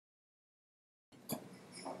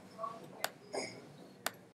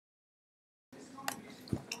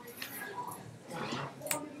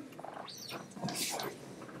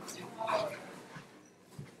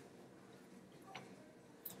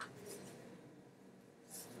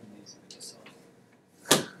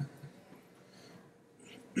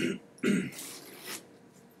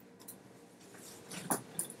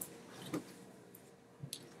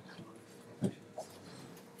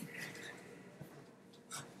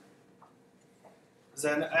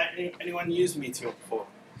Has anyone used Meteor before?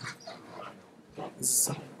 Is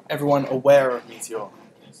everyone aware of Meteor?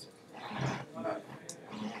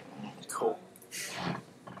 Cool.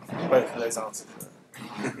 Both of those answers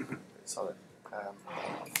are solid.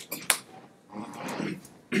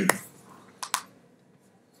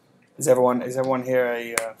 Is everyone here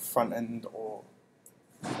a front end or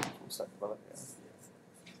full stack developer?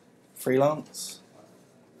 Freelance?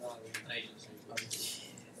 No, agency.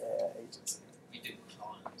 Yeah, agency. You do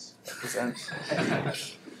clients.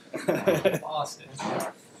 Bastard.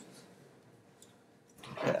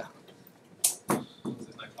 Yeah.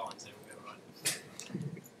 There's no clients everywhere,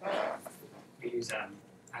 right? We use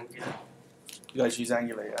Angular. You guys use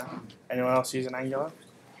Angular, yeah? Anyone else using Angular?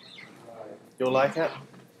 You'll like it?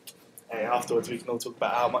 Hey, afterwards we can all talk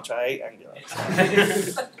about how much I hate Angular.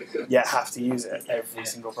 Yeah, have to use it every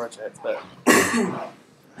single project, but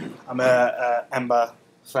I'm a Ember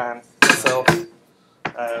fan myself.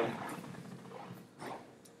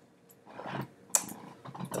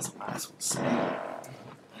 Doesn't matter what to say.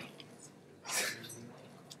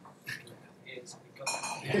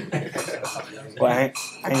 Well,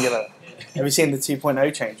 Angular. Have you seen the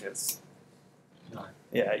 2.0 changes? No.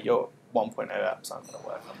 Yeah, your 1.0 apps aren't going to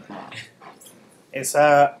work on it. It's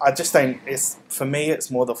I just don't. It's for me. It's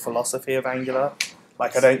more the philosophy of Angular.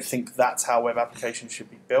 Like I don't think that's how web applications should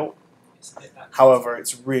be built. However,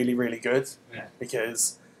 it's really, really good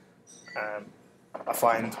because I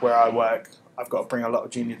find where I work, I've got to bring a lot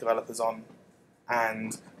of junior developers on,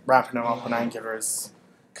 and ramping them up on Angular is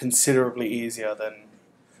considerably easier than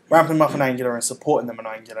ramping them up on Angular and supporting them on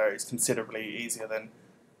Angular is considerably easier than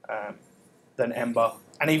Ember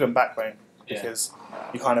and even Backbone, because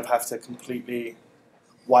you kind of have to completely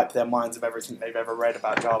wipe their minds of everything they've ever read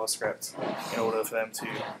about JavaScript in order for them to,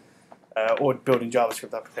 or building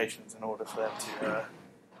JavaScript applications in order for them to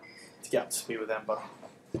get up to speed with Ember.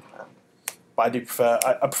 But I do prefer,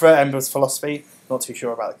 I prefer Ember's philosophy. Not too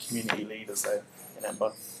sure about the community leaders though in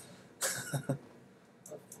Ember.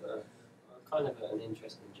 Kind of an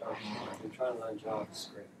interest in JavaScript. I've been trying to learn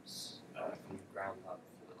JavaScript from the ground up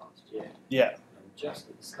for the last year. Yeah. I'm just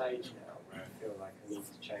at the stage now where I feel like I need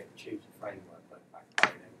to choose a framework like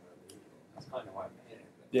Backbone and Meteor. That's kind of why I'm here.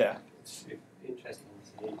 But Yeah. it's interesting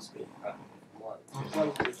to hear you speak about one. Which one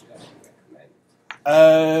would you actually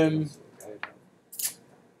recommend?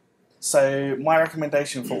 So my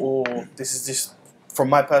recommendation for all, this is just from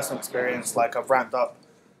my personal experience, like I've ramped up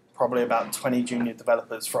probably about 20 junior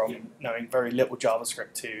developers from knowing very little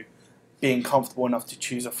JavaScript to being comfortable enough to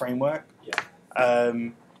choose a framework.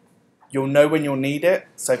 You'll know when you'll need it,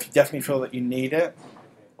 so if you definitely feel that you need it,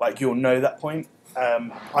 like you'll know that point.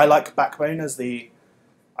 I like Backbone as I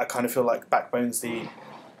kind of feel like Backbone's the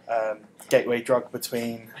gateway drug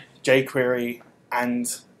between jQuery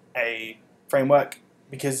and a framework,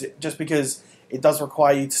 because it does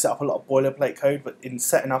require you to set up a lot of boilerplate code, but in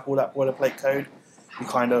setting up all that boilerplate code, you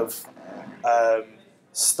kind of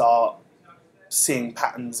start seeing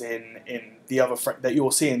patterns in the other that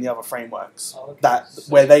you'll see in the other frameworks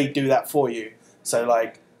where they do that for you. So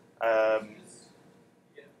like,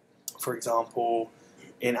 for example,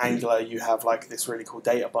 in Angular you have like this really cool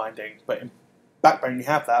data binding, but in Backbone you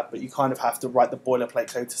have that, but you kind of have to write the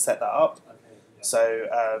boilerplate code to set that up. So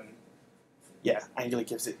yeah, Angular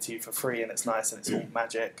gives it to you for free, and it's nice, and it's all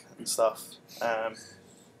magic and stuff.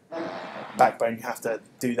 Backbone, you have to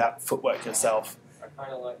do that footwork yourself. I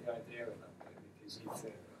kind of like the idea of that, because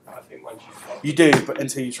I think once you do, but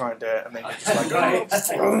until you try and do it, and then you're just like, oh,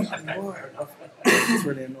 it's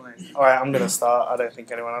really annoying. All right, I'm going to start. I don't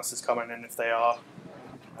think anyone else is coming in. If they are,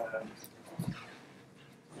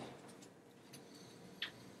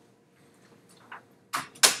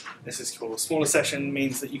 this is cool. Smaller session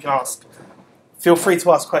means that you can ask. Feel free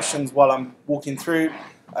to ask questions while I'm walking through.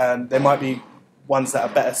 There might be ones that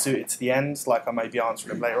are better suited to the end, like I may be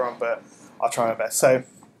answering them later on, but I'll try my best. So,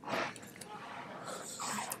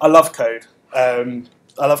 I love code. I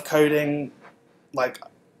love coding. Like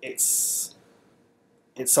it's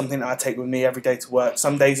something that I take with me every day to work.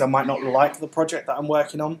 Some days I might not like the project that I'm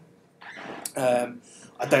working on. I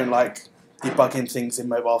don't like debugging things in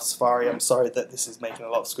mobile Safari. I'm sorry that this is making a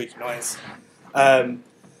lot of squeaky noise.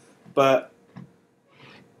 But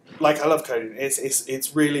like I love coding.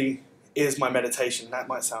 It's really is my meditation. That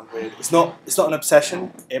might sound weird. It's not an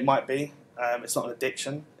obsession. It might be. It's not an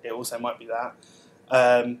addiction. It also might be that.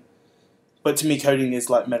 But to me, coding is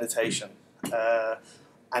like meditation.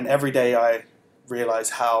 And every day I realize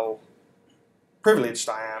how privileged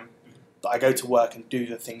I am that I go to work and do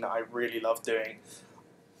the thing that I really love doing.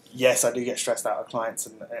 Yes, I do get stressed out of clients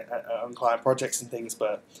and on client projects and things,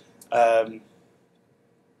 but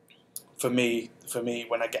for me,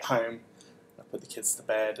 when I get home, I put the kids to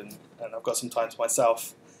bed and I've got some time to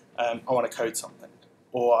myself. I want to code something,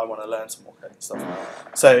 or I want to learn some more coding stuff.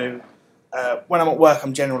 So when I'm at work,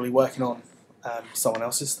 I'm generally working on someone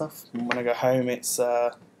else's stuff. And when I go home, it's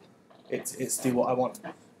do what I want.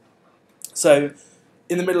 So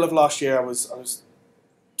in the middle of last year, I was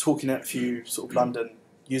talking at a few sort of London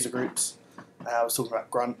user groups. I was talking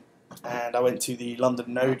about Grunt, and I went to the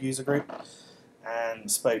London Node user group and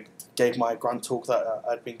gave my Grunt talk that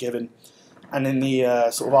I'd been given. And in the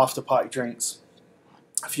sort of after party drinks,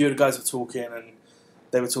 a few of the guys were talking, and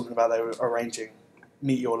they were talking about they were arranging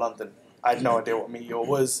Meteor London. I had no idea what Meteor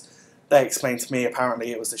was. They explained to me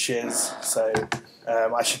apparently it was the shiz, so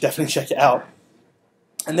I should definitely check it out.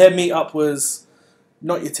 And their meetup was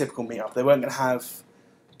not your typical meetup. They weren't going to have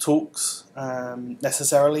talks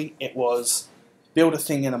necessarily. It was build a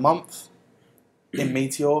thing in a month in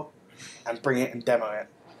Meteor and bring it and demo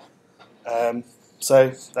it. So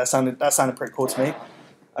that sounded pretty cool to me.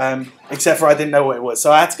 Except for I didn't know what it was.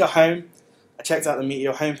 So I had to go home. I checked out the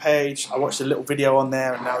Meteor homepage. I watched a little video on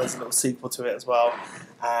there, and now there's a little sequel to it as well.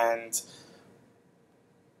 And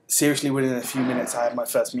seriously, within a few minutes, I had my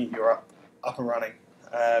first Meteor up and running.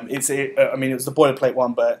 I mean, it was the boilerplate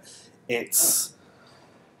one, but it's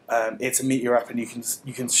a Meteor app, and you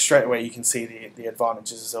can straight away see the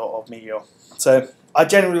advantages of Meteor. So I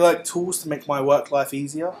generally like tools to make my work life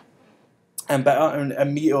easier and better,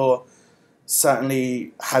 and Meteor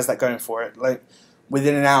certainly has that going for it. Like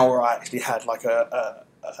within an hour, I actually had like a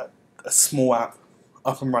small app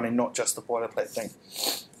up and running, not just the boilerplate thing.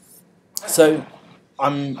 So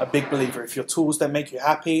I'm a big believer, if your tools don't make you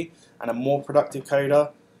happy and a more productive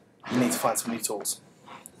coder, you need to find some new tools.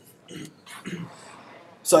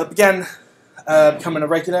 So I began becoming a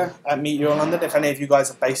regular at Meteor London. If any of you guys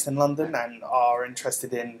are based in London and are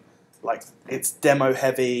interested in, like, it's demo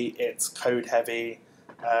heavy, it's code heavy,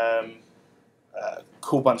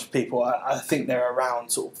 cool bunch of people. I think they're around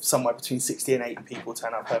sort of somewhere between 60 and 80 people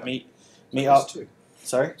turn up per meetup. That's two.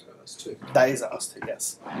 Sorry? That's two. That is at us too,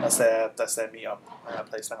 yes. That's their meetup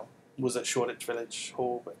place now. Was at Shoreditch Village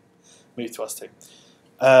Hall, but moved to us too.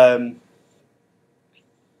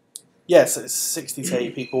 Yes, it's 60 to 80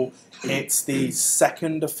 people. It's the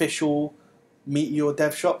second official Meteor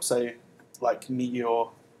dev shop, so like Meteor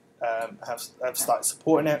have started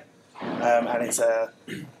supporting it, and it's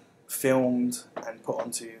filmed and put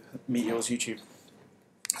onto Meteor's YouTube.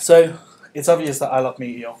 So it's obvious that I love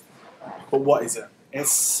Meteor, but what is it?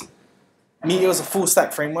 Meteor is a full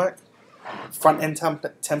stack framework, front end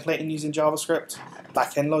templating using JavaScript,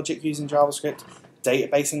 back end logic using JavaScript,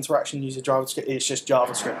 database interaction using JavaScript. It's just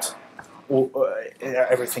JavaScript.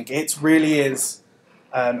 Everything. It really is,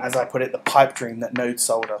 as I put it, the pipe dream that Node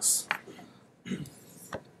sold us.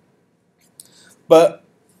 But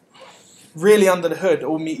really, under the hood,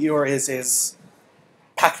 all Meteor is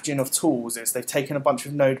packaging of tools. They've taken a bunch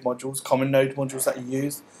of Node modules, common Node modules that are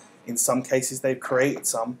used. In some cases, they've created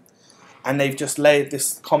some, and they've just laid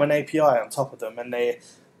this common API on top of them. And they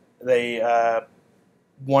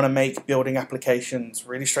want to make building applications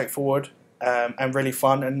really straightforward and really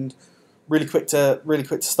fun and really quick to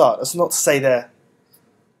start. That's not to say there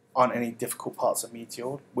aren't any difficult parts of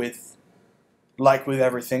Meteor. Like with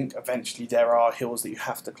everything, eventually there are hills that you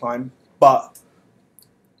have to climb, but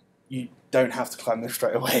you don't have to climb them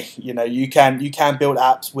straight away. You know, you can build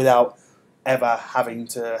apps without ever having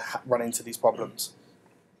to run into these problems.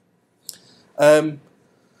 And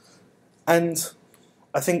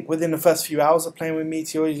I think within the first few hours of playing with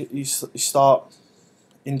Meteor, you start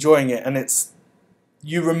enjoying it, and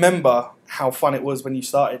you remember how fun it was when you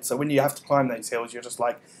started. So when you have to climb those hills, you're just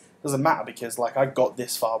like, it doesn't matter, because like I got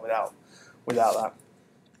this far without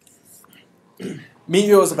that.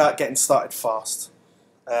 Meteor is about getting started fast.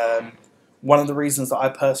 One of the reasons that I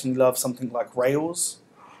personally love something like Rails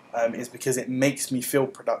is because it makes me feel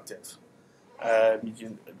productive.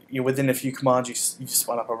 You within a few commands, you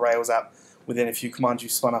spun up a Rails app. Within a few commands, you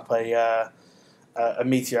spun up a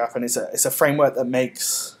Meteor app, and it's a framework that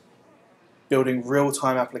makes building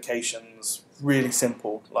real-time applications really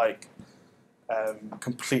simple, like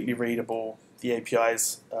completely readable. The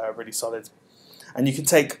APIs are really solid, and you can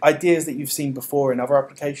take ideas that you've seen before in other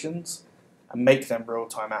applications and make them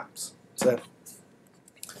real-time apps. So I'm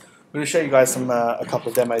going to show you guys a couple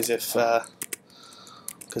of demos,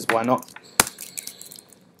 because why not?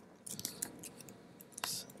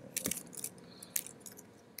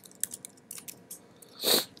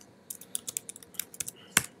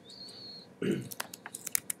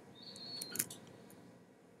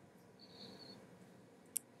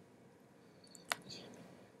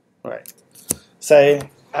 Right. So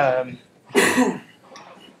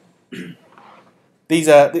these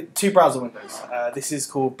are the two browser windows. This is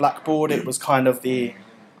called Blackboard. It was kind of the,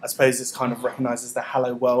 I suppose it's kind of recognised as the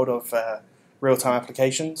hello world of real-time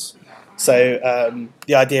applications. So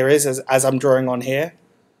the idea is, as I'm drawing on here,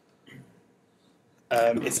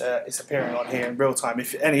 it's appearing on here in real time.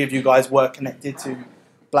 If any of you guys were connected to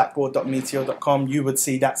blackboard.meteor.com, you would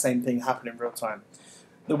see that same thing happen in real time.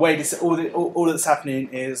 The way this, all that's happening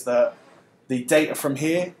is that the data from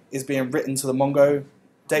here is being written to the Mongo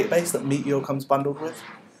database that Meteor comes bundled with,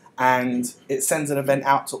 and it sends an event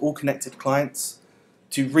out to all connected clients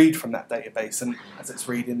to read from that database, and as it's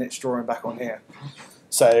reading, it's drawing back on here.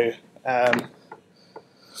 So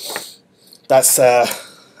that's a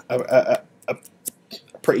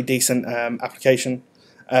pretty decent application.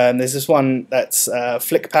 There's this one that's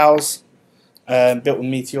FlickPals, built with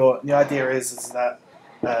Meteor. The idea is that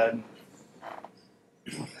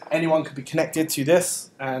anyone could be connected to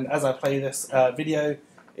this, and as I play this video,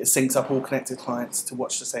 it syncs up all connected clients to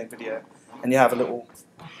watch the same video, and you have a little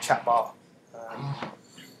chat bar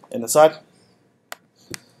in the side.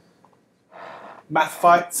 Math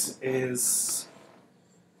Fight is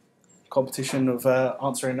competition of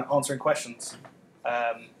answering questions.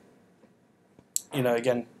 You know,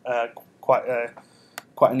 again, quite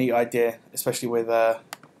a neat idea, especially with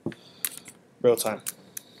real time.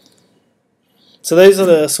 So those are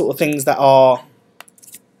the sort of things that are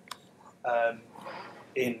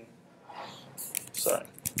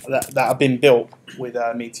that have been built with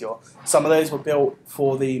Meteor. Some of those were built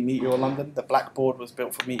for the Meteor London. The Blackboard was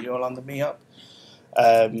built for Meteor London meetup,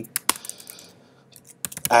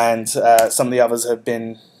 and some of the others have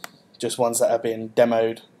been just ones that have been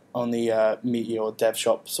demoed on the Meteor Dev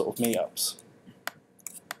Shop sort of meetups.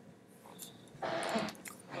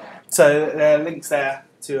 So there are links there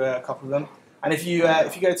to a couple of them. And if you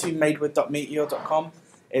go to madewith.meteor.com,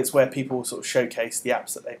 it's where people sort of showcase the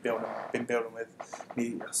apps that they've been building with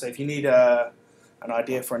Meteor. So if you need an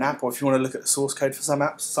idea for an app, or if you want to look at the source code for some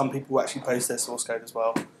apps, some people actually post their source code as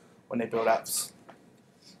well when they build apps.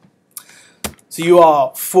 So you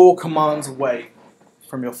are 4 commands away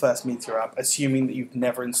from your first Meteor app, assuming that you've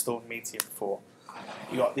never installed Meteor before.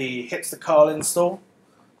 You got the hipster curl install.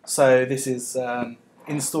 So this is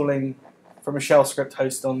installing from a shell script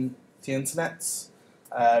hosted on the internet.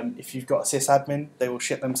 If you've got a sysadmin, they will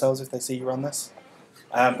shit themselves if they see you run this.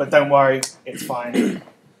 But don't worry, it's fine.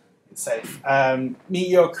 It's safe.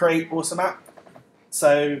 Meteor create awesome app.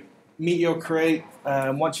 So Meteor create.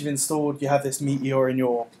 Once you've installed, you have this Meteor in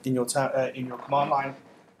your command line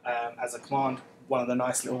as a command. One of the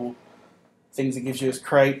nice little things it gives you is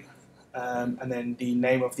create, and then the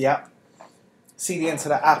name of the app. CD into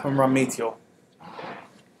that app and run Meteor.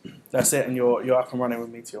 That's it, and you're up and running with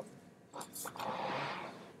Meteor.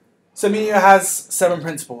 So Meteor has 7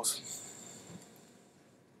 principles.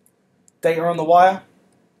 Data on the wire,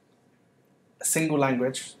 a single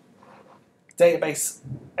language, database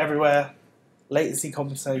everywhere, latency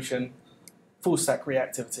compensation, full stack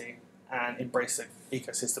reactivity, and embrace the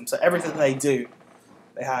ecosystem. So everything they do,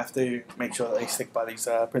 they have to make sure that they stick by these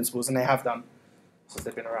principles, and they have done since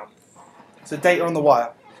they've been around. So data on the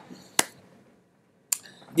wire.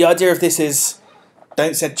 The idea of this is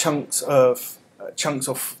don't send chunks of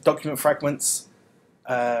document fragments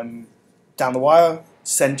down the wire.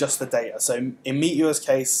 Send just the data. So in Meteor's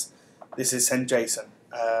case, this is send JSON,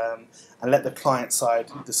 and let the client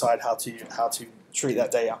side decide how to treat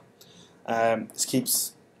that data. This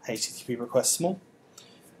keeps HTTP requests small.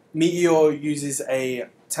 Meteor uses a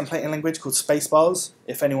templating language called Spacebars.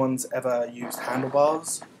 If anyone's ever used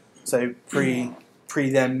handlebars, so pre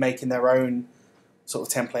them making their own sort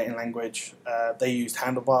of templating language, they used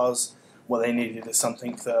handlebars. What they needed is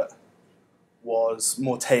something that was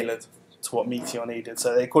more tailored to what Meteor needed.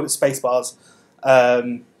 So they called it Spacebars.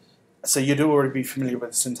 So you'd already be familiar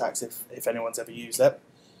with the syntax if anyone's ever used it.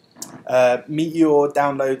 Meteor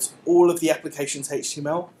downloads all of the application's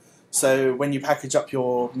HTML. So when you package up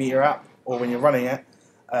your Meteor app, or when you're running it,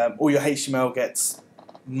 all your HTML gets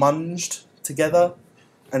munged together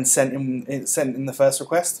and sent in the first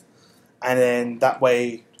request. And then that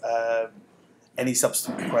way, any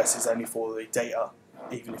subsequent request is only for the data,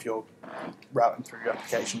 even if you're routing through your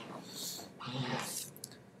application.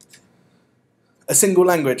 A single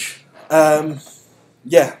language.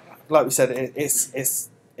 Yeah, like we said, it's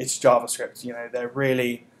JavaScript. You know, they're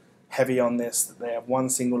really heavy on this. They have one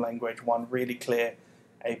single language, one really clear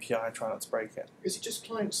API, and try not to break it. Is it just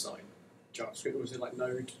client side JavaScript, or is it like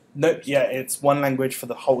Node? No, yeah, it's one language for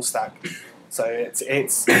the whole stack. So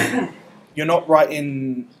it's you're not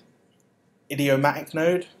writing idiomatic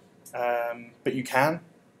Node, but you can.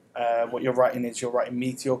 What you're writing is you're writing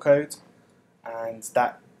Meteor code, and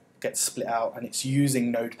that gets split out, and it's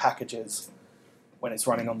using Node packages when it's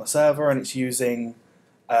running on the server, and it's using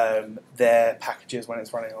their packages when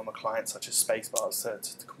it's running on the client, such as spacebars to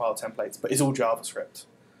compile templates. But it's all JavaScript,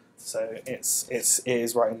 so it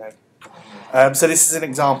is writing Node. So this is an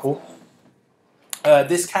example.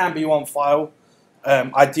 This can be one file.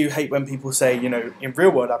 I do hate when people say, in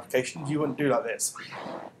real-world applications, you wouldn't do like this.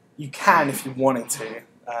 You can if you wanted to.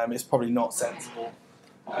 It's probably not sensible.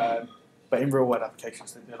 But in real-world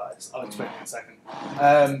applications, they do like this. I'll explain in a second.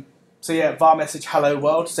 So yeah, var message hello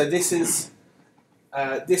world. So this is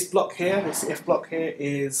this block here, this if block here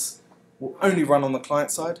will only run on the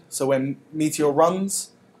client side. So when Meteor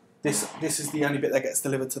runs, this is the only bit that gets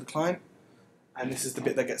delivered to the client, and this is the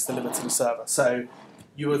bit that gets delivered to the server. So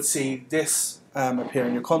you would see this appear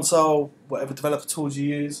in your console, whatever developer tools you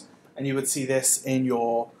use, and you would see this in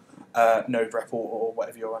your Node REP or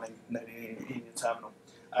whatever you're running in your terminal.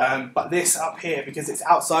 But this up here, because it's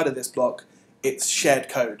outside of this block, it's shared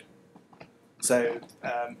code. So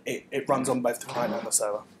it runs on both the client and the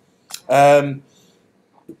server.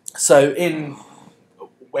 So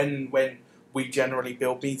when we generally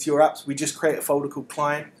build Meteor apps, we just create a folder called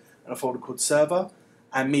client and a folder called server,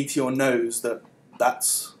 and Meteor knows that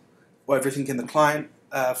that's where everything in the client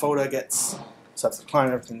folder gets served to the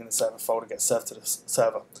client, everything in the server folder gets served to the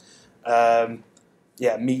server.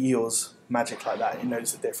 Yeah, Meteor's magic like that. It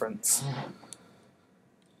knows the difference.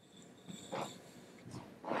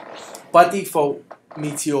 By default,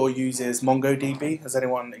 Meteor uses MongoDB. Has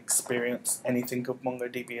anyone experienced anything of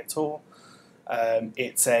MongoDB at all?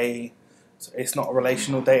 It's not a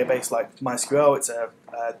relational database like MySQL. It's a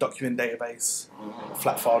document database, a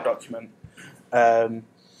flat file document. But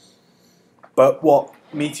what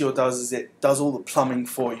Meteor does is it does all the plumbing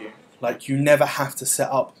for you. Like, you never have to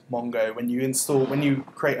set up Mongo. When you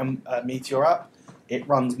create a Meteor app, it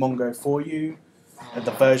runs Mongo for you at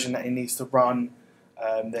the version that it needs to run.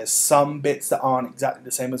 There's some bits that aren't exactly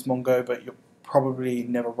the same as Mongo, but you'll probably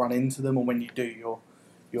never run into them, or when you do,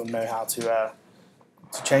 you'll know how to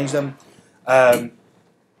change them.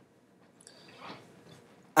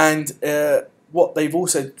 What they've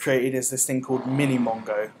also created is this thing called Mini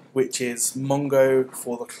Mongo, which is Mongo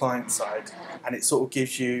for the client side, and it sort of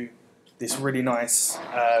gives you this really nice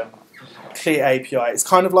clear API. It's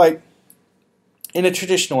kind of like in a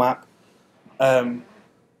traditional app.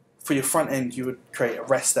 For your front end, you would create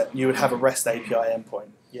you would have a REST API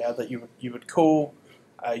endpoint, yeah, that you would call,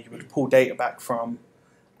 you would pull data back from.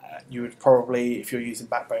 You would probably, if you're using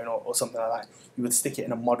Backbone or something like that, you would stick it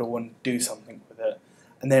in a model and do something with it.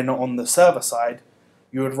 And then on the server side,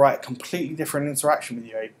 you would write a completely different interaction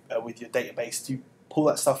with your database to pull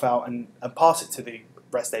that stuff out and pass it to the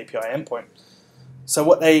REST API endpoint. So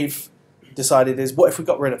what they've decided is, what if we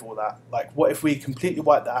got rid of all that? Like, what if we completely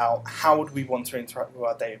wiped that out? How would we want to interact with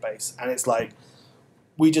our database? And it's like,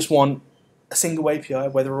 we just want a single API,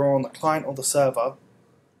 whether we're on the client or the server,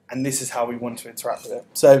 and this is how we want to interact with it.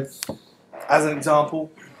 So, as an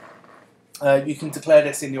example, you can declare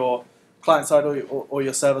this in your client side or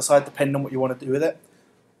your server side, depending on what you want to do with it.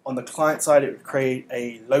 On the client side, it would create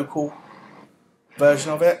a local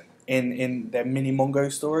version of it in their mini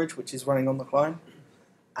Mongo storage, which is running on the client.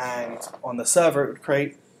 And on the server, it would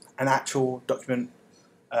create an actual document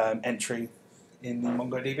entry in the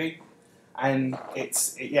MongoDB, and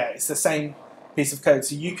it's the same piece of code.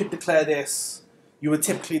 So you could declare this. You would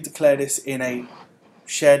typically declare this in a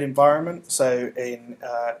shared environment. So in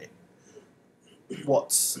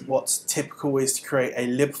what's typical is to create a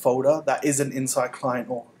lib folder that isn't inside client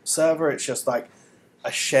or server. It's just like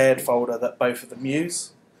a shared folder that both of them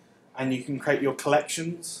use, and you can create your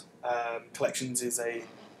collections. Collections is a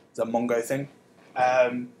Mongo thing.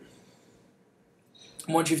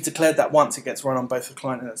 Once you've declared that once, it gets run on both the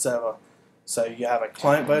client and the server. So you have a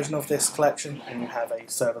client version of this collection, and you have a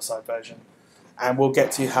server-side version. And we'll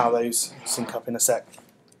get to how those sync up in a sec.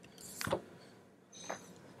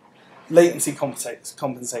 Latency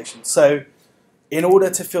compensation. So in order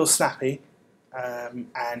to feel snappy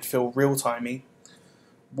and feel real-timey,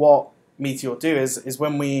 what Meteor do is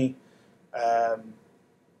when we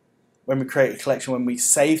create a collection, when we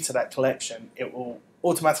save to that collection, it will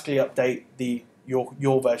automatically update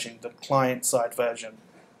your version, the client-side version,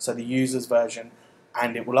 so the user's version,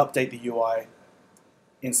 and it will update the UI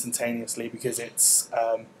instantaneously, because it's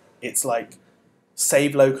like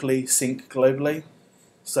save locally, sync globally.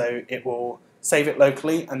 So it will save it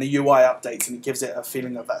locally, and the UI updates, and it gives it a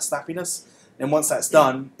feeling of that snappiness. And once that's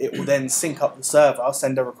done, it will then sync up the server,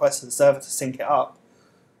 send a request to the server to sync it up,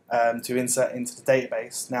 to insert into the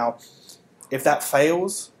database. Now, if that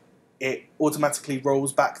fails, it automatically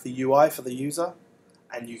rolls back the UI for the user,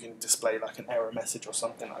 and you can display like an error message or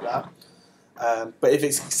something like that. But if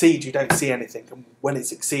it succeeds, you don't see anything, and when it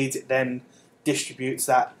succeeds, it then distributes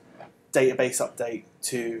that database update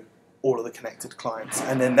to all of the connected clients,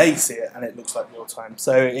 and then they see it, and it looks like real time.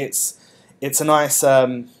 So it's a nice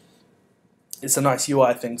UI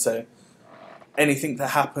thing. So anything that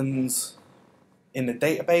happens in the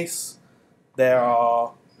database, there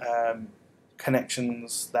are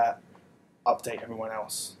connections that update everyone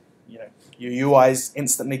else. You know, your UI is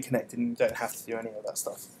instantly connected, and you don't have to do any of that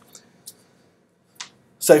stuff.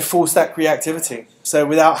 So full stack reactivity. So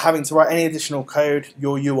without having to write any additional code,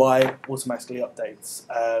 your UI automatically updates.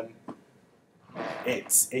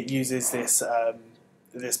 It uses this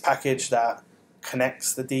this package that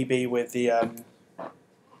connects the DB with the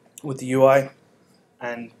UI,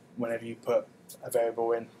 and whenever you put a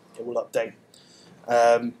variable in, it will update.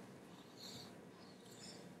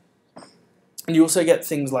 And you also get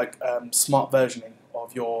things like smart versioning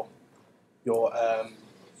of your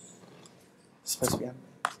supposed to be animated.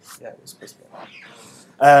 Yeah, it was supposed to be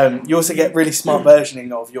animated. You also get really smart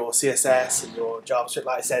versioning of your CSS and your JavaScript.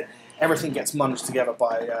 Like I said, everything gets munged together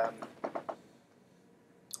by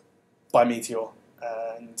Meteor,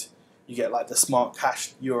 and you get like the smart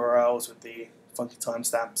cached URLs with the funky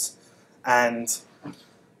timestamps, and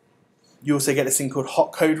you also get this thing called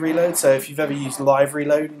hot code reload. So if you've ever used live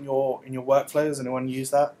reload in your workflows, anyone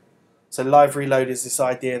use that? So live reload is this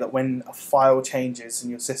idea that when a file changes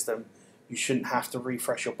in your system, you shouldn't have to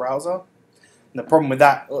refresh your browser. And the problem with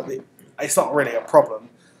that, it's not really a problem.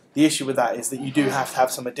 The issue with that is that you do have to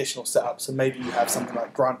have some additional setup. So maybe you have something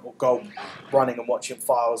like Grunt or Gulp running and watching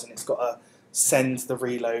files, and it's got to send the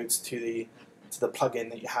reloads to the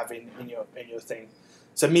plugin that you have in your thing.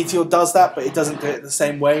 So Meteor does that, but it doesn't do it the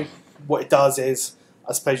same way. What it does is,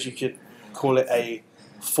 I suppose you could call it a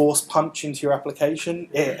force punch into your application.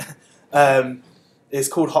 It's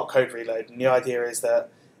called hot code reload, and the idea is that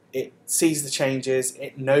it sees the changes,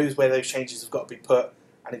 it knows where those changes have got to be put,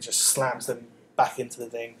 and it just slams them back into the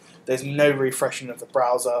thing. There's no refreshing of the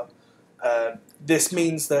browser. This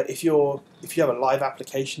means that if you have a live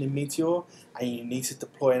application in Meteor and you need to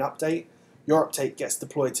deploy an update, your update gets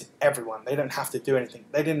deployed to everyone. They don't have to do anything.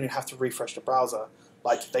 They don't even have to refresh the browser.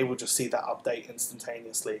 Like, they will just see that update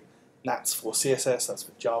instantaneously. And that's for CSS, that's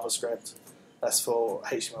for JavaScript, that's for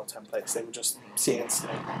HTML templates. They will just see it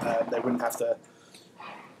instantly. They wouldn't have to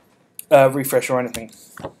refresh or anything.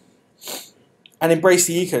 And embrace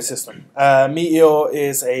the ecosystem. Meteor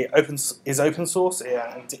is open source,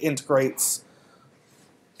 and it integrates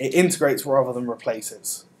rather than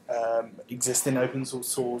replaces existing open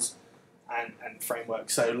source tools and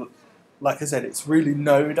frameworks. So, like I said, it's really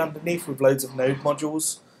Node underneath with loads of Node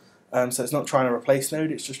modules. So it's not trying to replace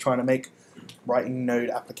Node; it's just trying to make writing Node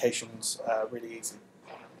applications really easy.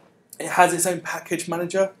 It has its own package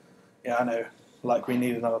manager. Yeah, I know. Like, we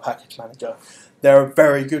need another package manager. There are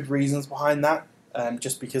very good reasons behind that.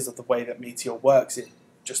 Just because of the way that Meteor works, it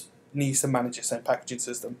just needs to manage its own packaging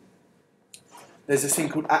system. There's this thing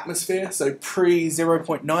called Atmosphere. So pre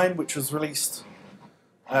 0.9, which was released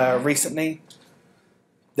recently,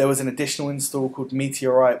 there was an additional install called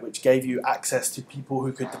Meteorite, which gave you access to people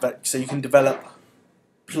who could develop. So you can develop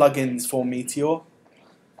plugins for Meteor,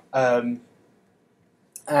 and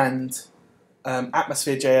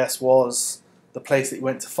Atmosphere.js was the place that you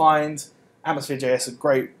went to find. Atmosphere.js is a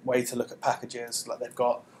great way to look at packages. Like, they've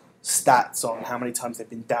got stats on how many times they've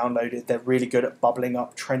been downloaded. They're really good at bubbling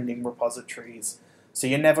up trending repositories. So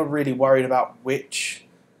you're never really worried about which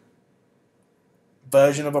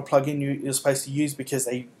version of a plugin you're supposed to use, because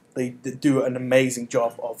they do an amazing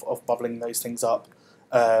job of bubbling those things up.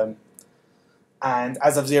 And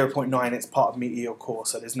as of 0.9, it's part of Meteor Core,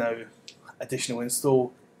 so there's no additional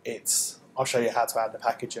install. I'll show you how to add the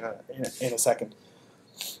package in a second.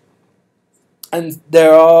 And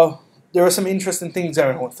there are some interesting things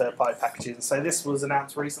going on with third-party packages. So this was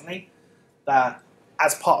announced recently that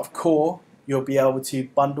as part of Core, you'll be able to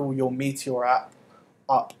bundle your Meteor app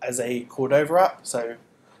up as a Cordova app, so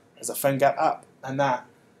as a PhoneGap app, and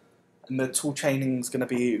the tool chaining is going to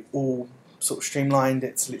be all sort of streamlined.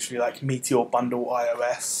 It's literally like Meteor bundle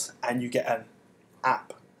iOS, and you get an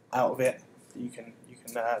app out of it that you can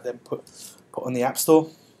then put on the App Store.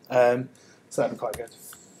 So that'd be quite good.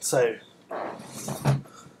 So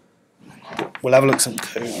we'll have a look at some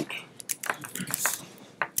code.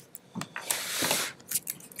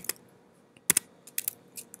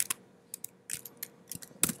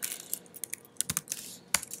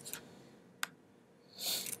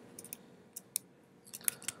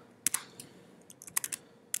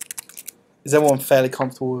 Is everyone fairly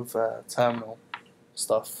comfortable with terminal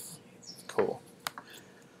stuff? Cool.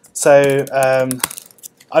 So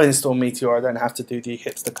I've installed Meteor. I don't have to do the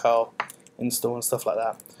hipster curl install and stuff like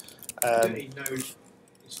that. You don't need Node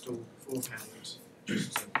installed beforehand.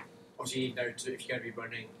 Obviously, you need Node if you're going to be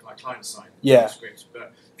running like client side JavaScript.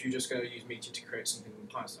 But if you're just going to use Meteor to create something on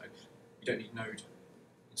the client side, you don't need Node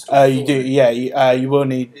installed. You do, yeah. You will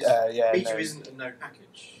need, Meteor Node. isn't a Node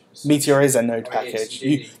package. Meteor is a Node Oh, package.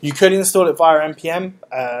 you You could install it via npm.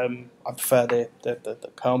 I prefer the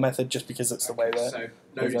curl method just because it's the way that. So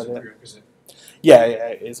Node is a prerequisite. Yeah,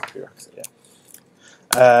 it is a prerequisite.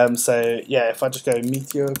 Yeah. So yeah, if I just go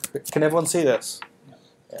Meteor, can everyone see this?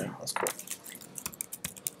 Yeah, that's cool.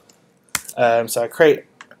 So I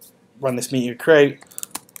run this Meteor create,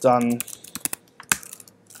 done,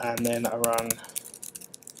 and then I run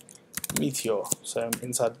Meteor. So I'm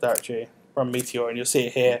inside the directory, run Meteor, and you'll see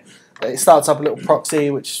it here. It starts up a little proxy,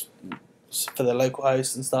 which is for the local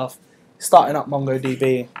host and stuff. It's starting up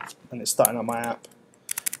MongoDB, and it's starting up my app,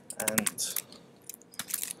 and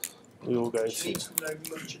we will go Do you to. need to know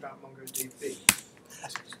much about MongoDB?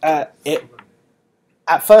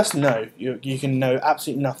 At first, no. You can know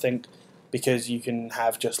absolutely nothing because you can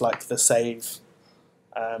have just like the save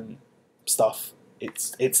stuff.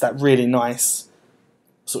 It's that really nice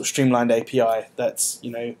sort of streamlined API that's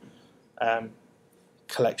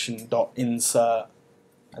collection.insert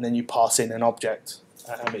and then you pass in an object.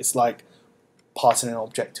 It's like passing an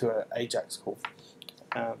object to an Ajax call.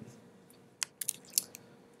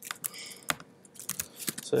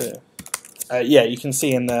 Yeah, you can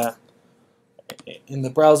see in the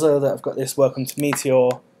browser that I've got this welcome to Meteor,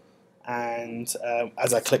 and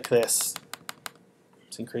as I click this,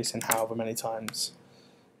 it's increasing however many times.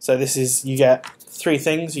 So this is, you get three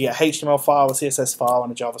things. You get a HTML file, a CSS file,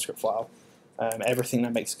 and a JavaScript file. Everything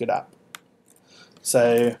that makes a good app.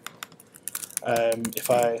 So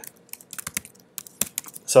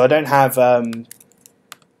so I don't have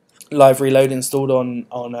live reload installed on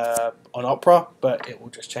Opera, but it will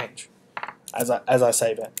just change as I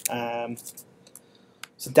save it.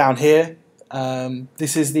 So down here,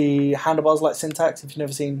 this is the handlebars-like syntax. If you've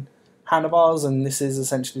never seen handlebars, and this is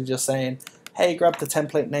essentially just saying, hey, grab the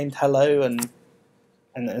template named hello and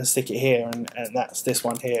stick it here, and that's this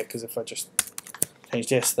one here, because if I just change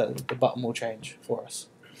this, the button will change for us.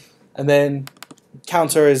 And then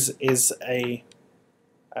counter is a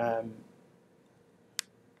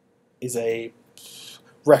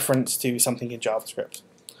reference to something in JavaScript.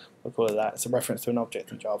 We'll call it that. It's a reference to an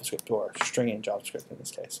object in JavaScript, or a string in JavaScript in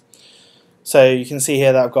this case. So you can see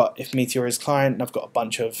here that I've got if Meteor is client, and I've got a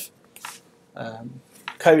bunch of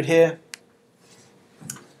code here.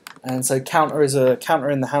 And so counter is a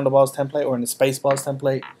counter in the handlebars template or in the spacebars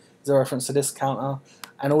template. Is a reference to this counter,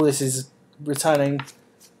 and all this is returning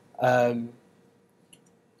a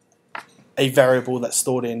variable that's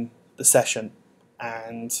stored in the session.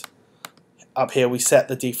 And up here we set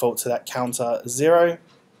the default to that counter 0.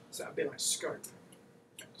 Is that a bit like scope?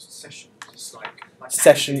 Session is like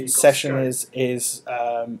Session is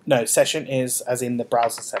no, session is as in the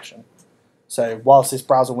browser session. So whilst this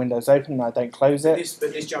browser window is open and I don't close it.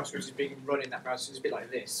 But this JavaScript is being run in that browser, so it's a bit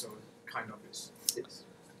like this, or kind of this.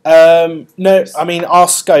 No, I mean our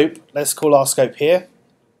scope. Let's call our scope here.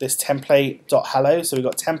 This template.hello. So we've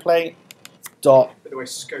got template. But the way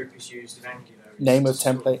scope is used in Angular. Name of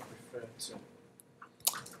template.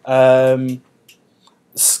 To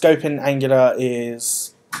Scope in Angular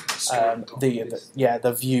is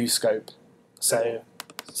the view scope. So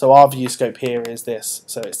our view scope here is this.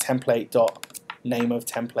 So it's template.name of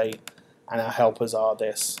template, and our helpers are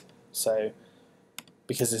this. So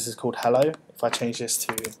because this is called hello, if I change this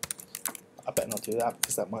to, I better not do that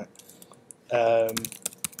because that might.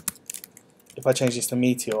 If I change this to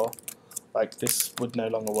Meteor, like this would no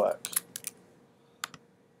longer work.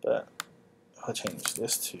 But if I change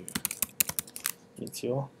this to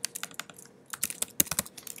Meteor.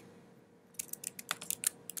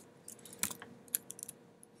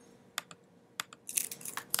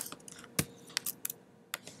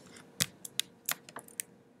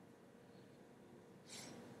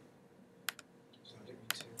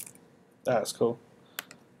 That's cool.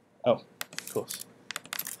 Oh, of course.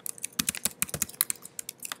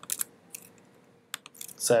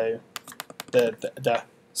 So the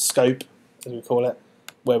scope, as we call it,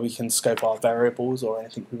 where we can scope our variables or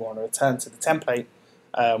anything we want to return to the template,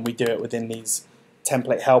 we do it within these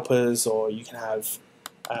template helpers, or you can have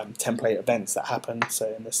template events that happen.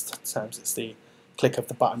 So in this terms, it's the click of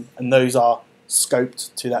the button, and those are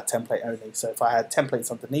scoped to that template only. So if I had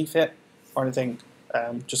templates underneath it or anything,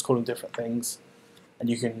 just call them different things, and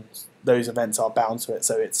you can. Those events are bound to it.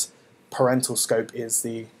 So its parental scope is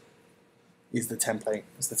the template.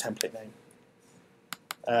 Is the template name.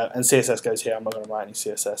 And CSS goes here. I'm not going to write any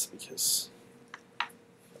CSS because,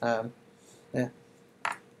 yeah,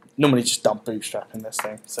 normally just dump Bootstrap in this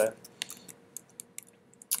thing. So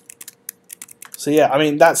yeah, I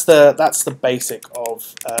mean that's the basic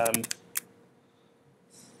of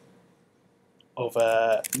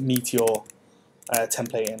Meteor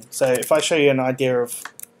templating. So if I show you an idea of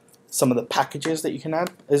some of the packages that you can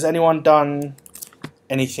add, has anyone done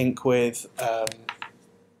anything with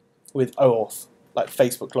OAuth, like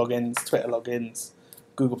Facebook logins, Twitter logins,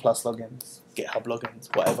 Google Plus logins, GitHub logins,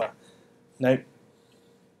 whatever? No?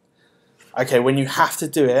 Okay, when you have to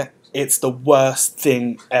do it, it's the worst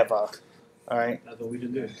thing ever. Alright? That's all we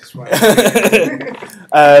didn't do. That's right.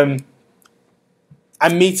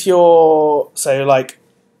 And Meteor, so like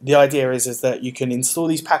the idea is that you can install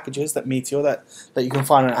these packages that Meteor that you can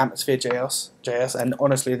find on Atmosphere.js, and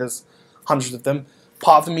honestly there's hundreds of them.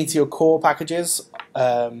 Part of the Meteor core packages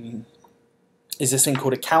is this thing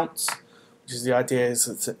called accounts, which is the idea is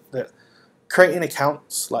that creating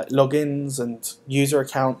accounts like logins and user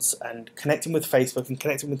accounts and connecting with Facebook and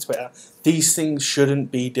connecting with Twitter, these things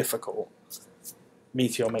shouldn't be difficult.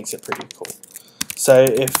 Meteor makes it pretty cool. So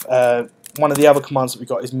if one of the other commands that we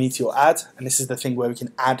got is Meteor add, and this is the thing where we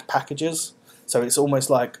can add packages. So it's almost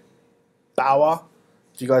like Bower.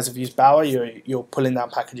 If you guys have used Bower, you're pulling down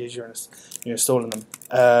packages, you're installing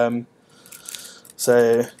them.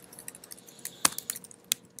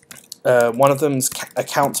 One of them's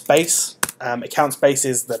accounts base. Accounts base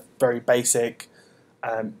is the very basic.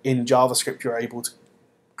 In JavaScript, you're able to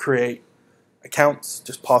create accounts,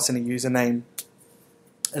 just pass in a username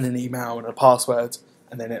and an email and a password,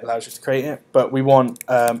 and then it allows you to create it. But we want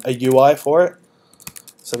a UI for it,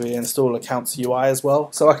 so we install accounts UI as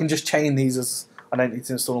well. So I can just chain these as I don't need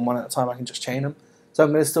to install them one at a time. I can just chain them. So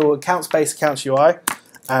I'm going to install accounts base accounts UI,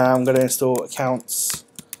 and I'm going to install accounts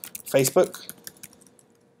Facebook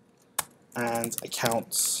and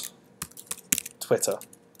accounts Twitter.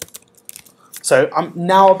 So I'm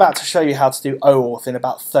now about to show you how to do OAuth in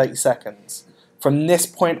about 30 seconds. From this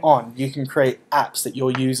point on, you can create apps that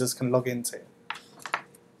your users can log into.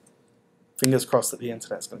 Fingers crossed that the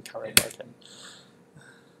internet's going to carry on working.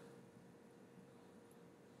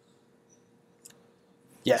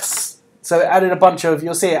 Yes. So it added a bunch of,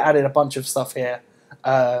 you'll see it added a bunch of stuff here.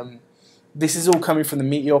 This is all coming from the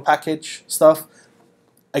Meteor package stuff.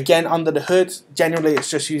 Again, under the hood, generally it's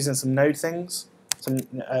just using some Node things. Some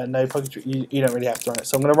Node plugins. You don't really have to run it.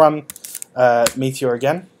 So I'm going to run Meteor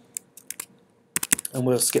again. And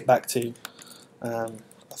we'll skip back to a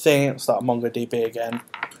thing. Start MongoDB again.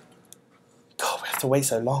 God, we have to wait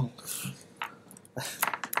so long.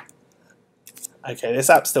 Okay, this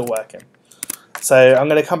app's still working. So I'm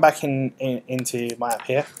going to come back into my app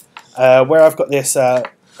here, where I've got this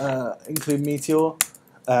include Meteor.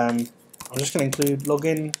 I'm just going to include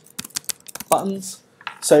login buttons.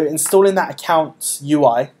 So installing that account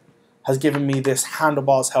UI has given me this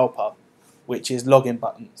handlebars helper, which is login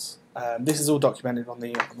buttons. This is all documented on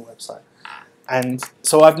the website, and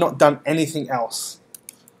so I've not done anything else.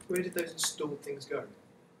 Where did those installed things go?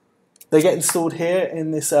 They get installed here in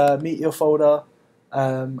this Meteor folder,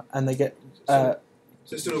 and they get So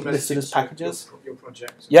still listed as packages. Your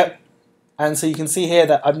project. Yep. And so you can see here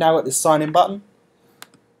that I've now got this sign in button,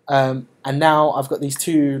 and now I've got these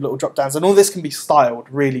two little drop downs, and all this can be styled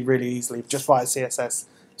really, really easily just via CSS.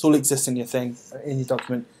 It's all exists in your thing, in your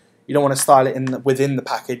document. You don't want to style it within the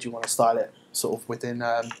package. You want to style it sort of within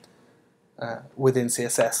within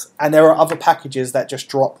CSS. And there are other packages that just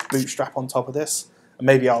drop Bootstrap on top of this. And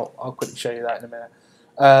maybe I'll quickly show you that in a minute.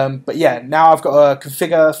 But yeah, now I've got to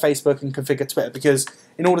configure Facebook and configure Twitter, because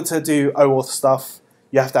in order to do OAuth stuff,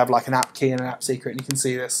 you have to have like an app key and an app secret. And you can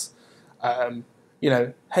see this. You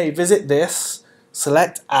know, hey, visit this,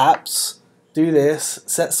 select apps, do this,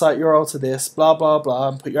 set site URL to this, blah blah blah,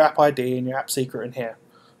 and put your app ID and your app secret in here.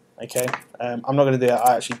 Okay, I'm not going to do that.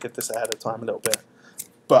 I actually did this ahead of time a little bit,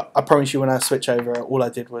 but I promise you when I switch over, all I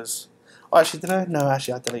did was, oh, actually did I? No,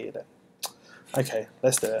 actually I deleted it. Okay,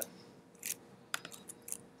 let's do it.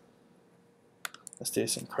 Let's do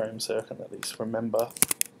some Chrome so I can at least remember.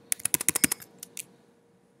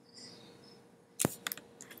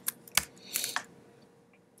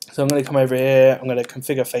 So I'm going to come over here, I'm going to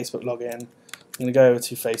configure Facebook login, I'm going to go over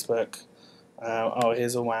to Facebook, oh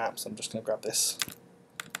here's all my apps, I'm just going to grab this.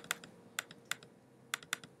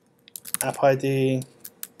 App ID, I'm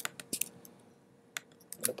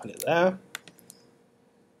going to put it there,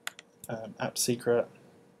 app secret,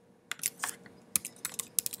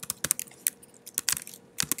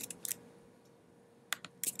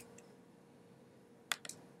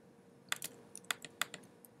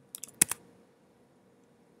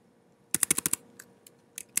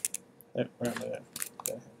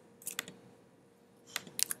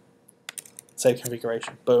 Save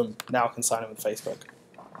configuration. Boom. Now I can sign in with Facebook.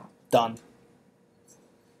 Done.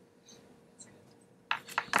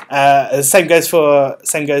 Same goes for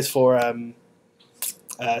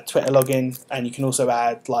Twitter login, and you can also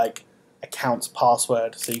add like accounts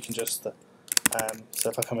password. So you can just so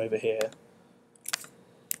if I come over here.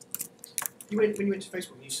 When you went to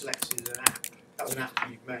Facebook, you selected an app. That was an app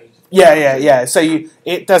you've made. Yeah. So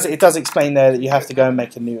it does explain there that you have to go and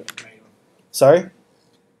make a new. Sorry.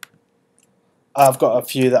 I've got a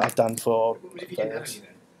few that I've done for. What if you didn't have any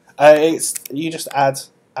then? It's you just add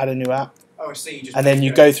a new app. Oh, I see. You just and then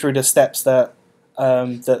you go through the steps that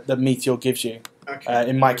that Meteor gives you. Okay.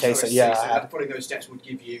 In my case, yeah, so following those steps would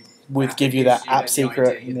give you that app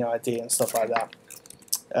secret and the ID and stuff like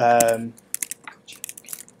that.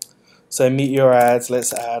 So Meteor adds.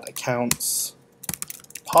 Let's add accounts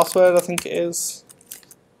password. I think it is.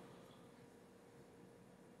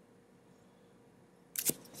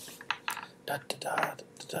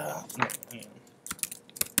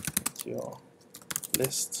 Meteor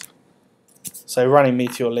list. So running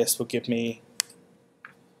Meteor list will give me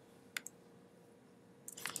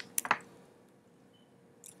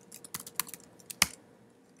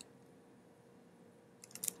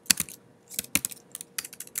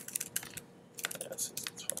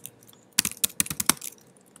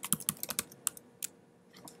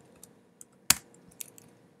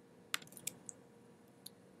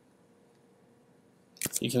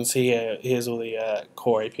you can see here, here's all the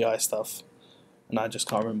core API stuff, and I just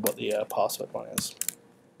can't remember what the password one is.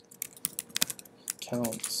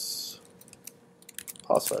 Accounts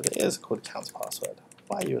password. It is called accounts password.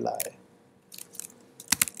 Why you lie?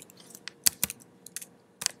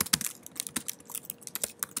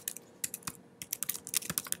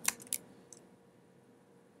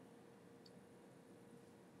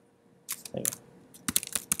 There you go.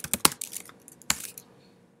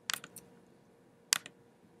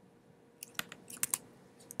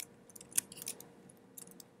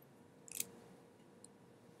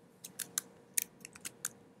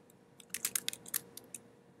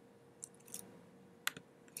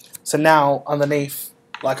 So now underneath,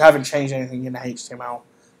 like I haven't changed anything in the HTML,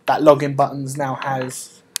 that login buttons now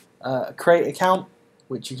has a create account,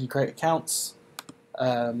 which you can create accounts,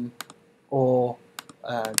 or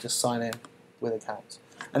just sign in with accounts.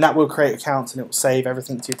 And that will create accounts and it will save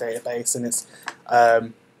everything to your database, and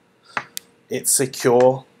it's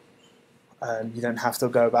secure. You don't have to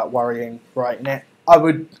go about worrying writing it.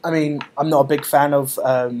 I'm not a big fan of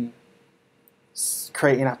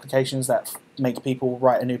creating applications that make people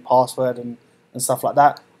write a new password and stuff like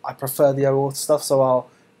that. I prefer the OAuth stuff, so I'll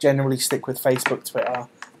generally stick with Facebook, Twitter.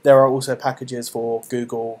 There are also packages for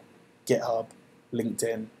Google, GitHub,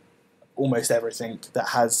 LinkedIn, almost everything that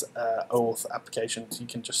has OAuth applications. You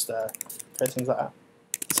can just create things like that.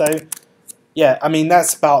 So yeah, I mean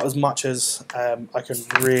that's about as much as I can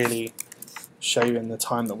really show you in the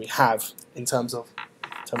time that we have in terms of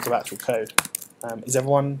actual code. Is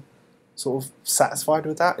everyone sort of satisfied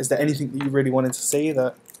with that? Is there anything that you really wanted to see?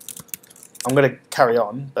 That I'm going to carry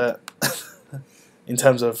on, but in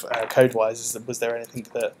terms of code-wise, was there anything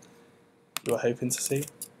that you were hoping to see?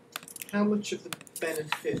 How much of the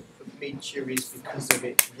benefit of Meteor is because of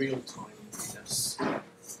its real-timeness?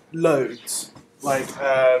 Loads. Like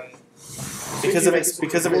because of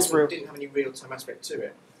its real. Didn't have any real-time aspect to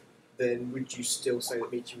it, then would you still say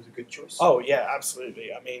that Meteor was a good choice? Oh yeah,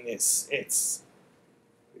 absolutely. I mean, it's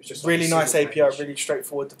just really like nice API, really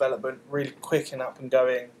straightforward development, really quick and up and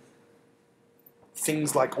going.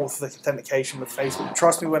 Things like authentication with Facebook.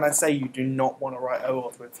 Trust me when I say you do not want to write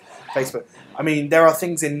OAuth with Facebook. I mean, there are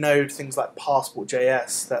things in Node, things like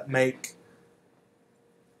Passport.js, that make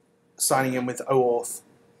signing in with OAuth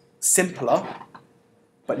simpler,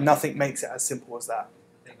 but nothing makes it as simple as that.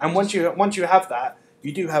 And once you have that,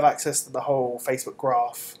 you do have access to the whole Facebook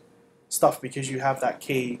graph stuff because you have that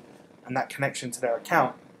key and that connection to their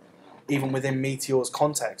account. Even within Meteor's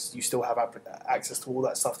context, you still have access to all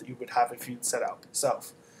that stuff that you would have if you'd set it up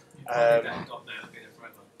yourself.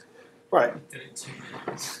 Right. Did it in 2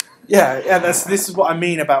 minutes. Yeah. This is what I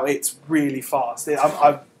mean about it's really fast.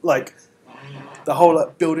 I like the whole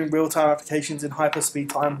building real-time applications in hyperspeed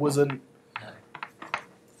time wasn't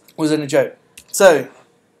a joke. So,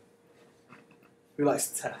 who likes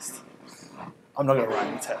to test? I'm not going to write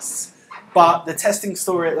any tests. But the testing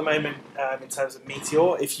story at the moment, in terms of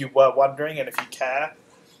Meteor, if you were wondering and if you care,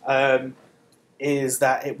 is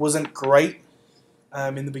that it wasn't great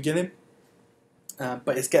in the beginning,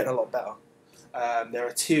 but it's getting a lot better. There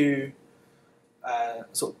are two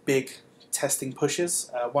sort of big testing pushes.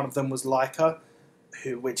 One of them was Leica.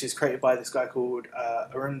 which is created by this guy called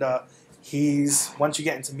Arunda. Once you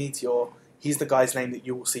get into Meteor, he's the guy's name that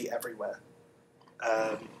you will see everywhere.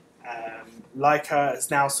 Leica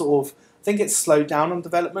is now sort of, I think it's slowed down on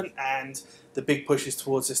development, and the big push is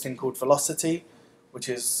towards this thing called Velocity, which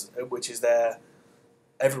is their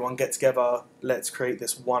everyone get together, let's create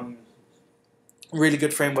this one really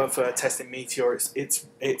good framework for testing Meteor.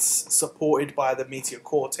 It's supported by the Meteor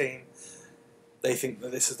core team. They think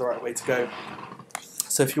that this is the right way to go.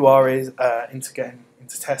 So if you are into getting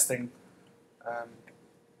into testing,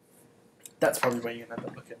 that's probably where you can end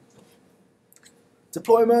up looking.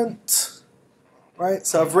 Deployment, right?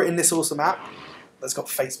 So I've written this awesome app that's got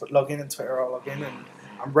Facebook login and Twitter login, and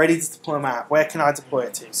I'm ready to deploy my app. Where can I deploy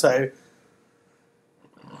it to? So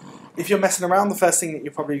if you're messing around, the first thing that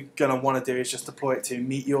you're probably going to want to do is just deploy it to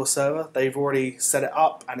Meteor server. They've already set it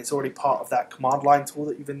up, and it's already part of that command line tool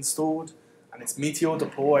that you've installed. And it's Meteor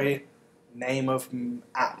deploy name of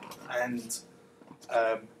app, and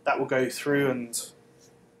that will go through and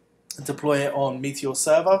deploy it on Meteor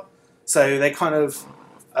server. So they kind of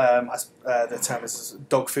the term is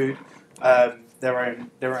dog food, their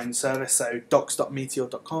own service. So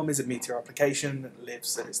docs.meteor.com is a Meteor application that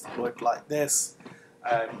lives and it's deployed like this.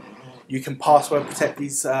 You can password protect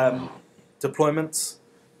these deployments,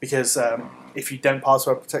 because if you don't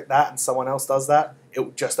password protect that and someone else does that, it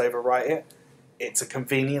will just overwrite it. It's a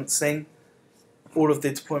convenience thing. All of the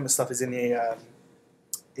deployment stuff is in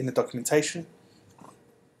the documentation,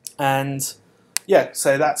 and yeah,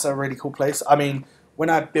 so that's a really cool place. I mean, when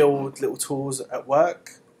I build little tools at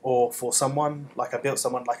work or for someone, like I built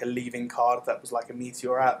someone like a leaving card that was like a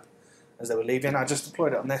Meteor app as they were leaving, I just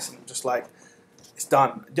deployed it on this, and I'm just like, it's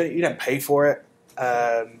done. You don't pay for it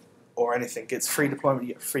or anything. It's free deployment.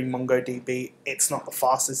 You get free MongoDB. It's not the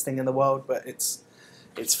fastest thing in the world, but it's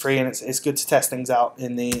free, and it's good to test things out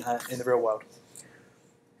in the real world.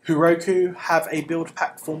 Heroku have a build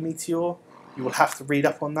pack for Meteor. You will have to read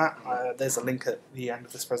up on that. There's a link at the end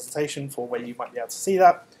of this presentation for where you might be able to see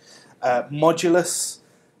that. Modulus,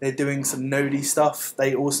 they're doing some Node-y stuff.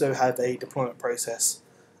 They also have a deployment process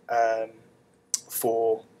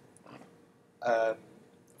for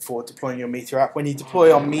deploying your Meteor app. When you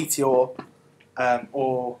deploy on Meteor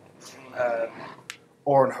or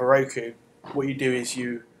on Heroku, what you do is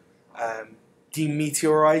you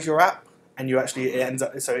demeteorize your app, and you actually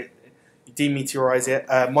you demeteorize it.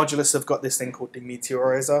 Modulus have got this thing called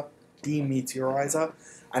demeteorizer,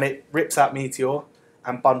 and it rips out Meteor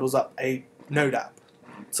and bundles up a Node app.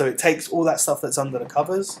 So it takes all that stuff that's under the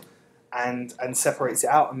covers and separates it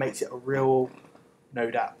out and makes it a real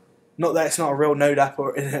Node app. Not that it's not a real Node app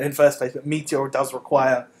in the first place, but Meteor does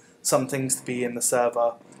require some things to be in the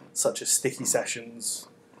server, such as sticky sessions.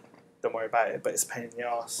 Don't worry about it, but it's a pain in the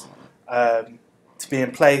ass to be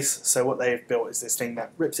in place. So what they've built is this thing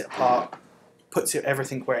that rips it apart, puts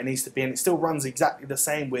everything where it needs to be, and it still runs exactly the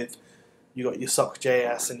same with you got your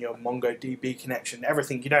sock.js and your MongoDB connection,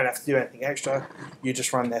 everything. You don't have to do anything extra. You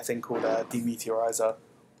just run their thing called a demeteorizer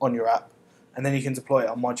on your app, and then you can deploy it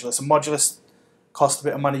on Modulus. And Modulus costs a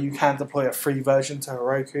bit of money. You can deploy a free version to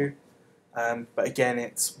Heroku, but again,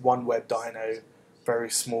 it's one web dyno,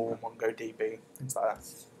 very small MongoDB, things like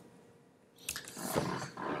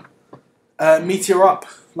that. Meteor Up,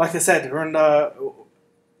 like I said, Arunda,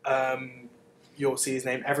 you'll see his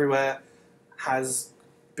name everywhere, has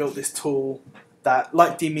built this tool that,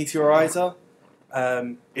 like Demeteorizer,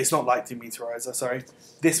 it's not like Demeteorizer, sorry.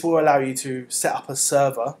 This will allow you to set up a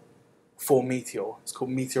server for Meteor. It's called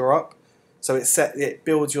Meteor Up. So it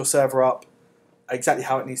builds your server up exactly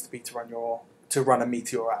how it needs to be to run a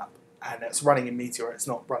Meteor app, and it's running in Meteor. It's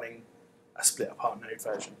not running a split apart Node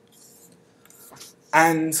version.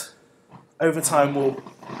 And over time,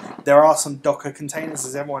 there are some Docker containers.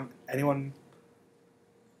 Does anyone?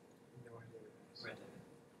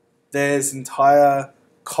 There's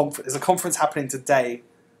there's a conference happening today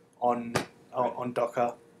on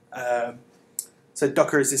Docker. So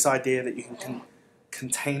Docker is this idea that you can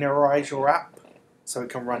containerize your app so it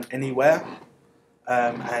can run anywhere,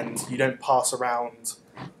 and you don't pass around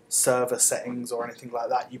server settings or anything like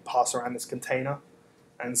that. You pass around this container,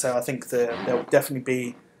 and so I think there will definitely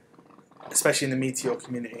be, especially in the Meteor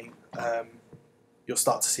community, you'll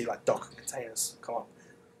start to see like Docker containers come up,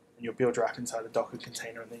 and you'll build your app inside a Docker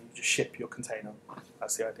container, and then you just ship your container.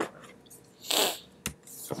 That's the idea.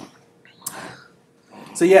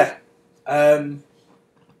 So yeah,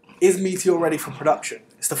 is Meteor ready for production?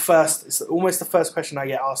 It's almost the first question I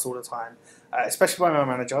get asked all the time, especially by my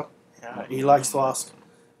manager. He likes to ask,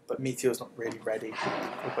 but Meteor's not really ready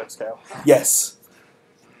for web scale. Yes.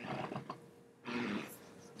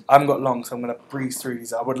 I haven't got long, so I'm going to breeze through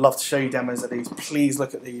these. I would love to show you demos of these. Please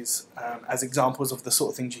look at these as examples of the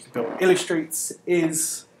sort of things you can build. Illustrates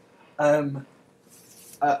is a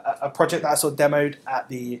project that I saw demoed at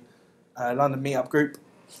the London Meetup group.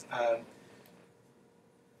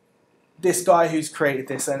 This guy who's created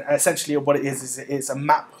this, and essentially what it is it's a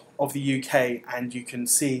map of the UK, and you can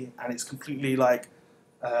see, and it's completely like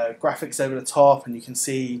graphics over the top, and you can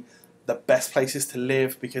see the best places to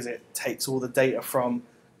live because it takes all the data from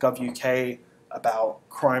GovUK about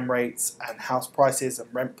crime rates and house prices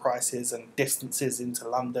and rent prices and distances into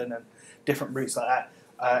London and different routes like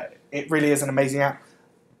that. It really is an amazing app.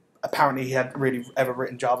 Apparently he hadn't really ever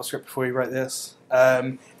written JavaScript before he wrote this.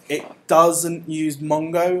 It doesn't use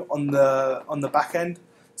Mongo on the back end,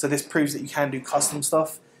 so this proves that you can do custom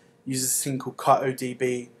stuff. It uses a thing called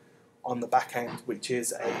CutODB on the back end, which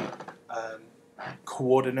is a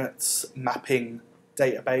coordinates mapping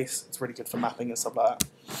database. It's really good for mapping and stuff like that.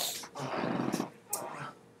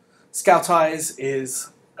 Scout Eyes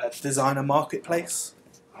is a designer marketplace,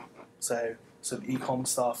 so some e-com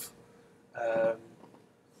stuff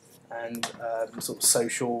and sort of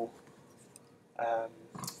social,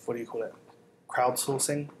 what do you call it?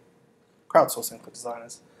 Crowdsourcing for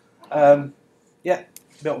designers. Yeah,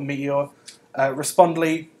 built on Meteor.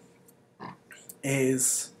 Respondly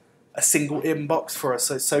is a single inbox for a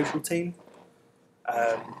social team.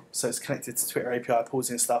 So it's connected to Twitter API pools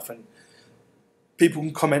and stuff, and people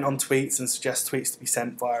can comment on tweets and suggest tweets to be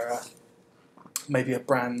sent via maybe a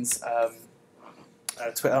brand's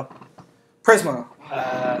Twitter. Prisma.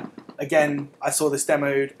 Again, I saw this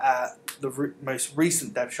demoed at the most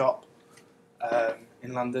recent dev shop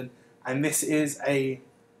in London, and this is a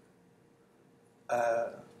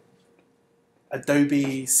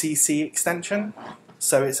Adobe CC extension.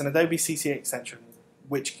 So it's an Adobe CC extension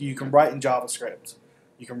which you can write in JavaScript.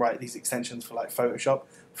 You can write these extensions for like Photoshop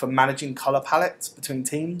for managing color palettes between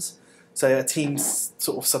teams. So a team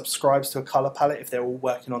sort of subscribes to a color palette if they're all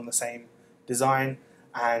working on the same design,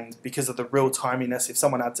 and because of the real timiness, if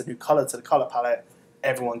someone adds a new color to the color palette,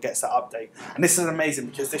 everyone gets that update. And this is amazing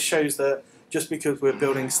because this shows that just because we're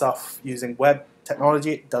building stuff using web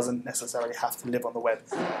technology, it doesn't necessarily have to live on the web.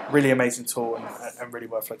 Really amazing tool and really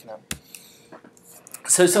worth looking at.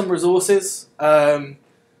 So some resources.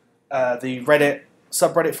 The Reddit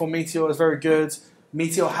subreddit for Meteor is very good.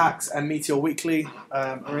 Meteor Hacks and Meteor Weekly,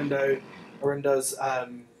 Arinda's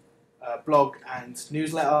blog and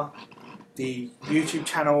newsletter. The YouTube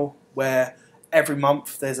channel where every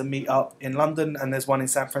month there's a meetup in London and there's one in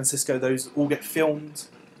San Francisco. Those all get filmed.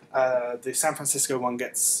 The San Francisco one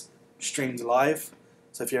gets streamed live.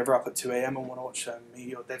 So if you're ever up at 2 AM and want to watch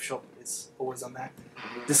Meteor Dev Shop, it's always on there.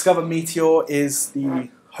 Discover Meteor is the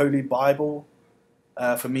holy Bible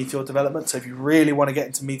for Meteor development. So if you really want to get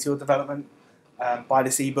into Meteor development, buy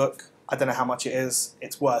this ebook. I don't know how much it is.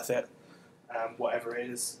 It's worth it, whatever it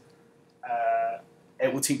is.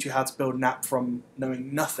 It will teach you how to build an app from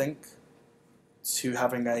knowing nothing to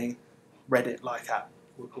having a Reddit-like app,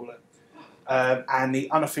 we'll call it. And the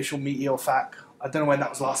unofficial Meteor FAQ, I don't know when that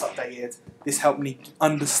was last updated. This helped me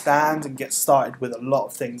understand and get started with a lot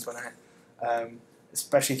of things when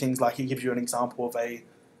especially things like it gives you an example of a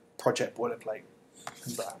project boilerplate.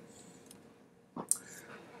 Things like that.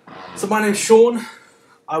 So my name's Shaun.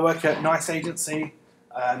 I work at Nice Agency.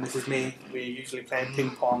 This is me. We're usually playing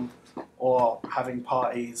ping pong or having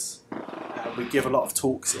parties. We give a lot of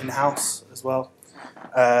talks in-house as well.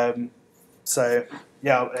 So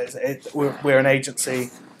yeah, we're an agency.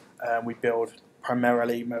 We build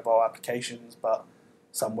primarily mobile applications, but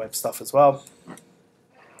some web stuff as well.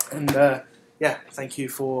 And yeah, thank you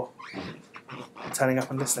for turning up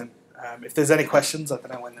and listening. If there's any questions, I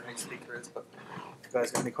don't know when the next speaker is, but if you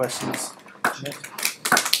guys got any questions?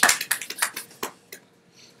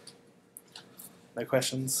 No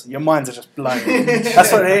questions? Your minds are just blown.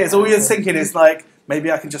 That's what it is. All you're thinking is like,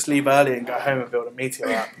 maybe I can just leave early and go home and build a Meteor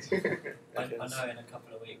app. I know in a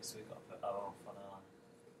couple of weeks we've got to put OAuth on our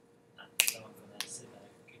app. So I'm going to sit there.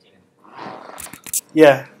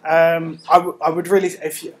 Yeah, I would really,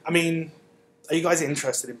 are you guys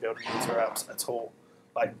interested in building Meteor apps at all?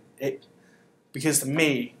 Like it, because to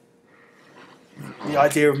me, the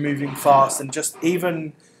idea of moving fast and just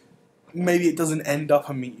even, maybe it doesn't end up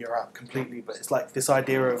a Meteor app completely, but it's like this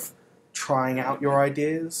idea of trying out your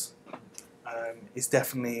ideas is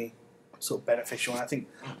definitely sort of beneficial. And I think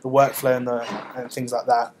the workflow and things like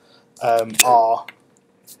that are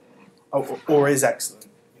or is excellent.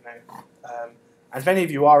 You know, and if any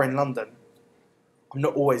of you are in London, I'm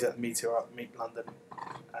not always at the Meet London,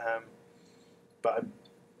 but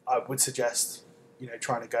I would suggest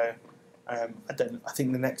trying to go. I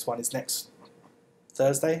think the next one is next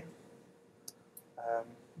Thursday.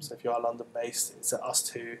 So if you are London based, it's at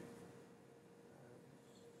us2. You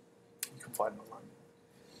can find it online.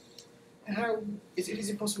 And how is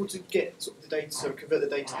it possible to get sort of the data, so convert the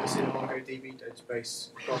data that's in a MongoDB database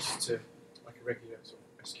across to like a regular sort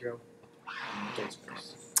of SQL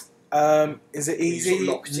database? Is it Are you easy? sort of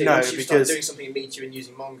locked in No, once you start because doing something in Meteor and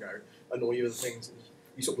using Mongo and all your other things,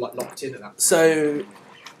 you sort of like locked in at that point.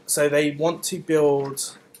 so they want to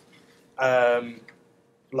build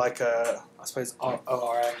like a, I suppose,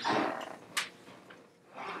 ORM.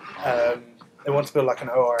 They want to build like an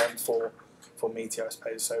ORM for Meteor, I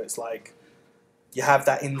suppose. So it's like you have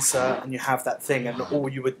that insert and you have that thing, and all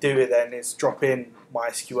you would do then is drop in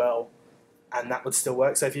MySQL, and that would still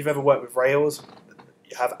work. So if you've ever worked with Rails,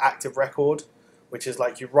 you have active record, which is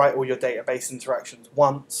like you write all your database interactions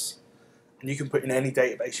once, and you can put in any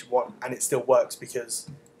database you want, and it still works because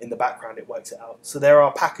in the background it works it out. So there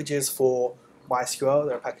are packages for MySQL,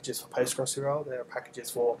 there are packages for PostgreSQL, there are packages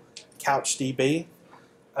for CouchDB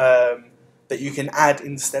that you can add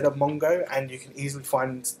instead of Mongo, and you can easily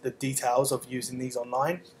find the details of using these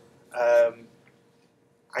online,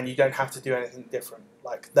 and you don't have to do anything different.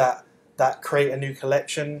 Like that create a new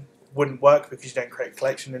collection wouldn't work because you don't create a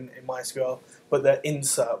collection in MySQL, but the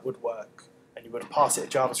insert would work, and you would pass it a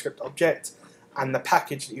JavaScript object, and the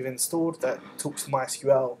package that you've installed that talks to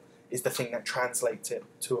MySQL is the thing that translates it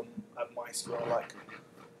to a MySQL-like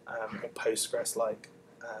or Postgres-like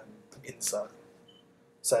insert.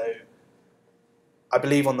 So I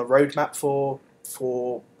believe on the roadmap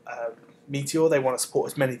for Meteor, they want to support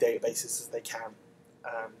as many databases as they can.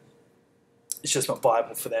 It's just not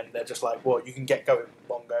viable for them. They're just like, well, you can get going with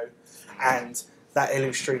Mongo, and that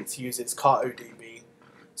Illustrates uses CartoDB.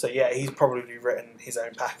 So yeah, he's probably written his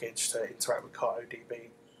own package to interact with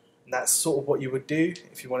CartoDB. And that's sort of what you would do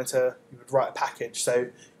if you wanted to. You would write a package, so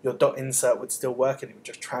your .insert would still work, and it would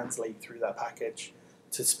just translate through that package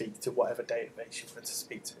to speak to whatever database you wanted to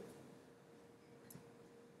speak to.